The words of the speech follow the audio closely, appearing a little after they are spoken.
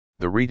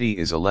The rete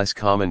is a less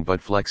common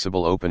but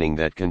flexible opening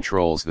that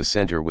controls the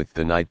center with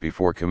the knight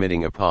before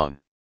committing a pawn.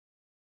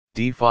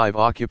 d5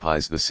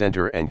 occupies the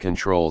center and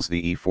controls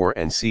the e4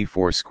 and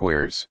c4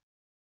 squares.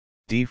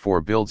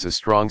 d4 builds a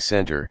strong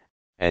center,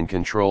 and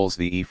controls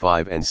the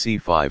e5 and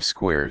c5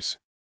 squares.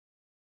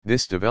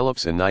 This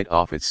develops a knight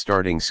off its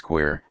starting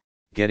square,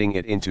 getting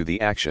it into the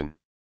action.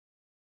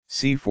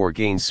 c4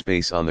 gains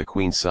space on the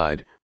queen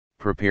side,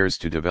 prepares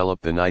to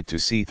develop the knight to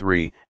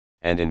c3,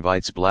 and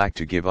invites black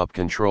to give up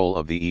control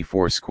of the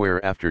e4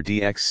 square after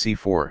dx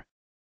c4.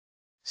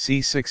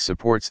 c6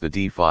 supports the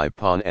d5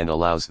 pawn and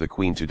allows the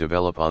queen to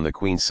develop on the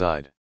queen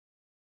side.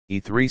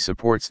 e3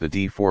 supports the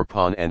d4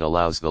 pawn and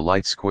allows the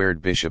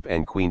light-squared bishop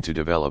and queen to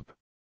develop.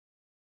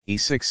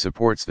 e6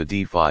 supports the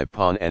d5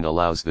 pawn and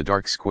allows the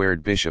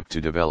dark-squared bishop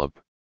to develop.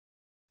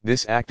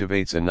 This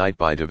activates a knight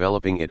by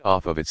developing it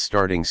off of its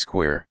starting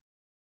square.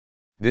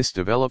 This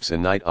develops a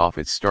knight off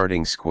its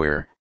starting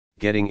square,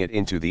 getting it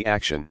into the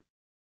action.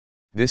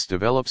 This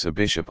develops a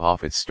bishop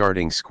off its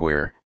starting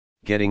square,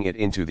 getting it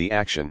into the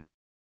action.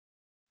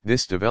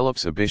 This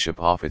develops a bishop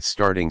off its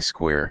starting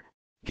square,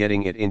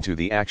 getting it into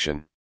the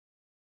action.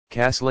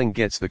 Castling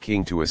gets the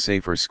king to a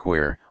safer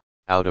square,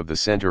 out of the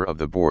center of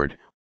the board,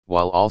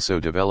 while also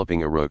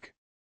developing a rook.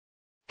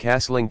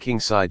 Castling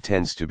kingside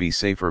tends to be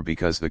safer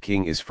because the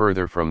king is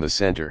further from the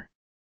center.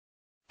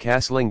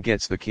 Castling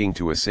gets the king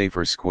to a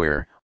safer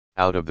square,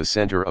 out of the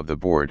center of the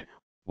board,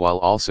 while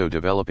also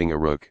developing a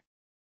rook.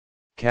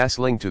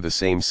 Castling to the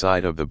same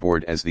side of the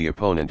board as the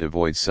opponent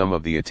avoids some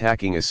of the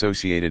attacking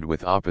associated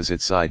with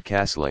opposite side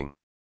castling.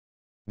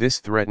 This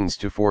threatens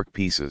to fork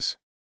pieces.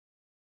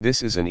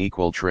 This is an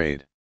equal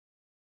trade.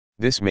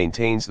 This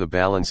maintains the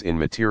balance in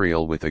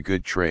material with a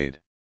good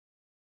trade.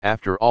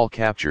 After all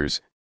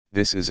captures,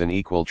 this is an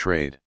equal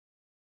trade.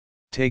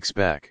 Takes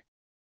back.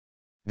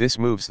 This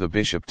moves the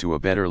bishop to a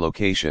better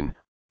location,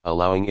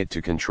 allowing it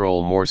to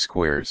control more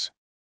squares.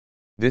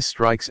 This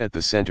strikes at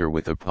the center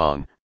with a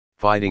pawn,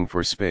 fighting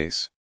for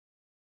space.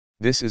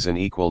 This is an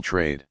equal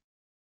trade.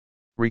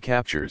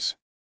 Recaptures.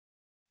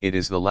 It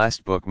is the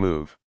last book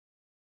move.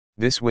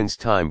 This wins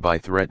time by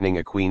threatening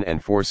a queen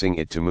and forcing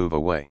it to move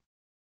away.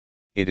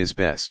 It is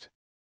best.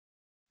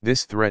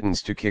 This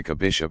threatens to kick a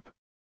bishop.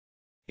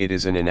 It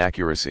is an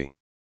inaccuracy.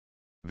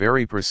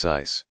 Very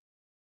precise.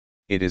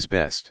 It is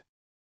best.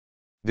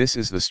 This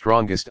is the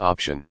strongest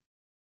option.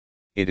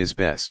 It is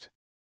best.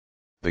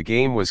 The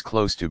game was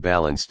close to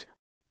balanced,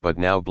 but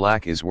now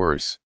black is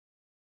worse.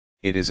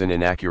 It is an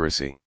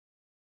inaccuracy.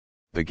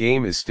 The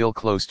game is still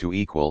close to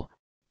equal,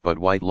 but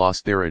white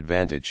lost their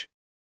advantage.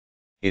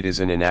 It is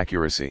an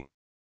inaccuracy.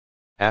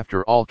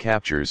 After all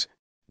captures,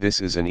 this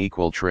is an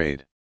equal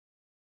trade.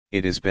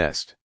 It is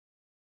best.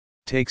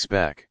 Takes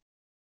back.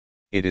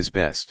 It is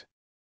best.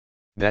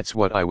 That's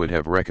what I would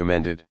have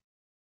recommended.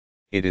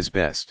 It is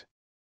best.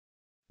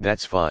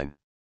 That's fine.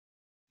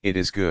 It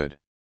is good.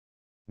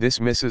 This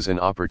misses an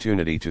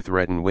opportunity to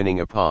threaten winning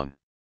a pawn.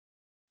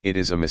 It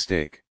is a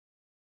mistake.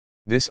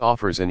 This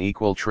offers an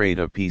equal trade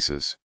of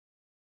pieces.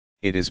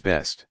 It is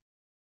best.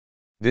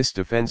 This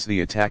defends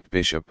the attacked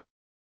bishop.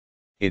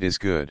 It is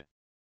good.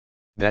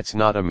 That's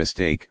not a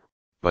mistake,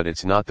 but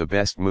it's not the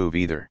best move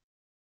either.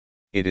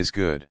 It is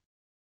good.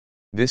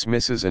 This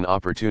misses an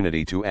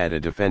opportunity to add a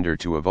defender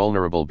to a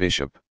vulnerable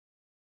bishop.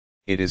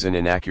 It is an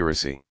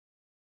inaccuracy.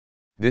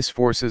 This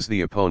forces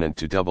the opponent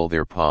to double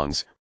their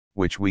pawns,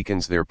 which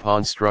weakens their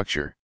pawn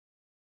structure.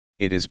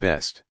 It is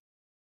best.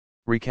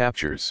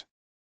 Recaptures.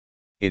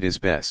 It is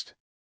best.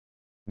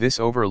 This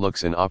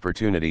overlooks an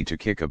opportunity to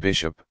kick a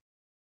bishop.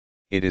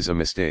 It is a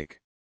mistake.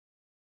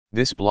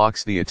 This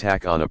blocks the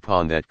attack on a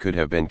pawn that could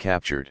have been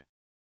captured.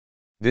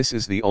 This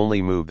is the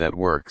only move that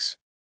works.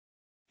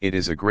 It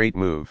is a great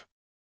move.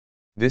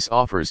 This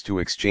offers to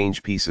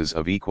exchange pieces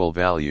of equal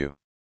value.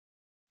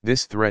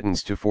 This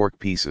threatens to fork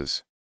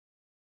pieces.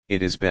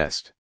 It is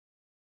best.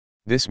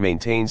 This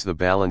maintains the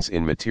balance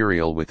in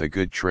material with a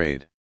good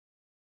trade.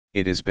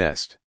 It is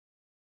best.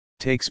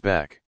 Takes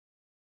back.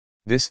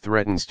 This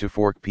threatens to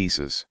fork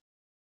pieces.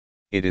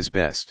 It is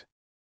best.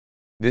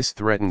 This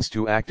threatens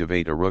to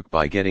activate a rook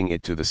by getting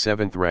it to the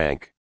 7th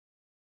rank.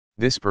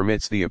 This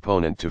permits the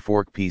opponent to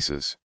fork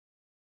pieces.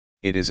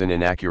 It is an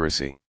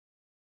inaccuracy.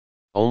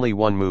 Only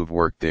one move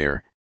worked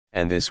there,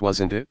 and this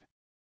wasn't it?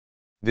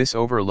 This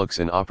overlooks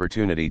an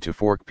opportunity to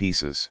fork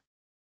pieces.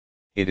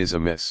 It is a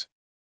miss.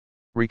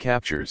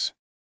 Recaptures.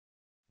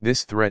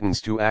 This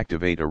threatens to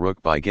activate a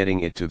rook by getting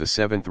it to the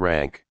 7th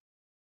rank.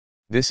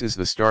 This is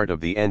the start of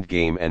the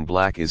endgame and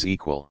black is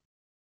equal.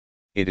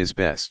 It is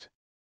best.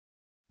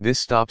 This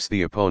stops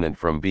the opponent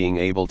from being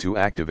able to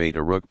activate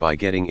a rook by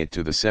getting it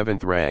to the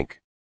 7th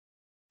rank.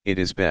 It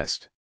is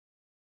best.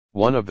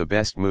 One of the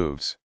best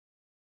moves.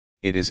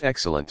 It is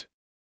excellent.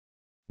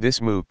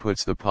 This move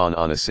puts the pawn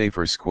on a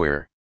safer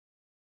square.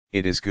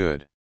 It is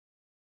good.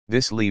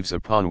 This leaves a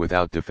pawn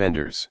without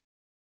defenders.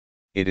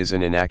 It is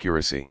an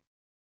inaccuracy.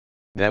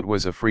 That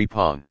was a free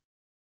pawn.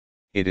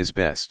 It is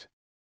best.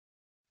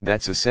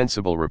 That's a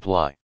sensible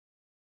reply.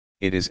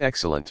 It is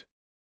excellent.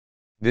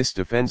 This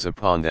defends a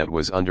pawn that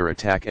was under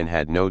attack and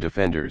had no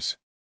defenders.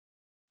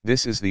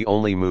 This is the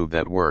only move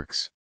that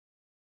works.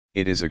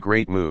 It is a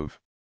great move.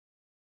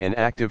 An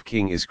active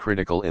king is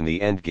critical in the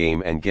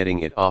endgame, and getting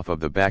it off of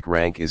the back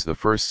rank is the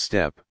first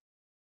step.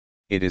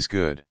 It is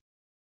good.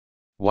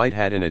 White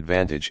had an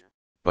advantage,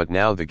 but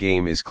now the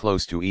game is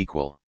close to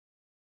equal.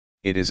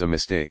 It is a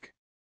mistake.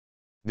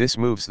 This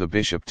moves the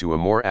bishop to a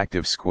more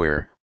active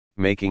square,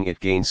 making it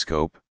gain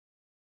scope.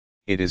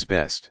 It is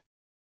best.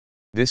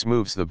 This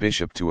moves the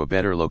bishop to a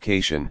better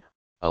location,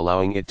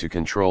 allowing it to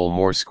control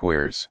more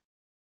squares.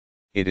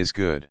 It is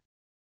good.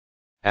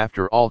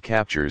 After all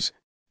captures,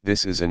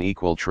 this is an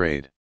equal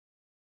trade.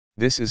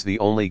 This is the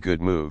only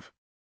good move.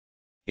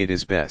 It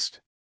is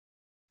best.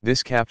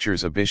 This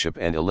captures a bishop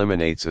and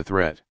eliminates a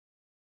threat.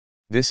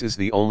 This is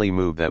the only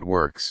move that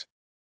works.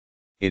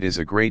 It is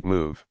a great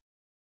move.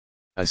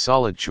 A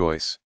solid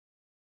choice.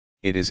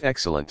 It is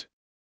excellent.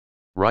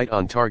 Right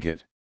on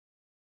target.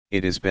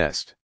 It is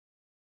best.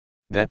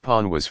 That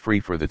pawn was free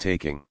for the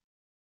taking.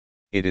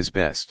 It is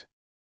best.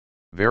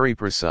 Very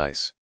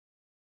precise.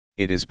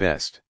 It is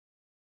best.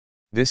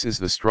 This is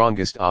the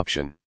strongest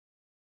option.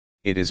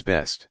 It is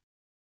best.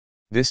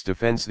 This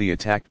defends the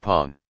attacked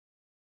pawn.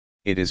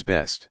 It is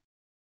best.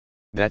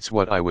 That's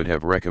what I would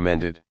have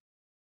recommended.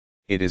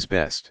 It is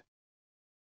best.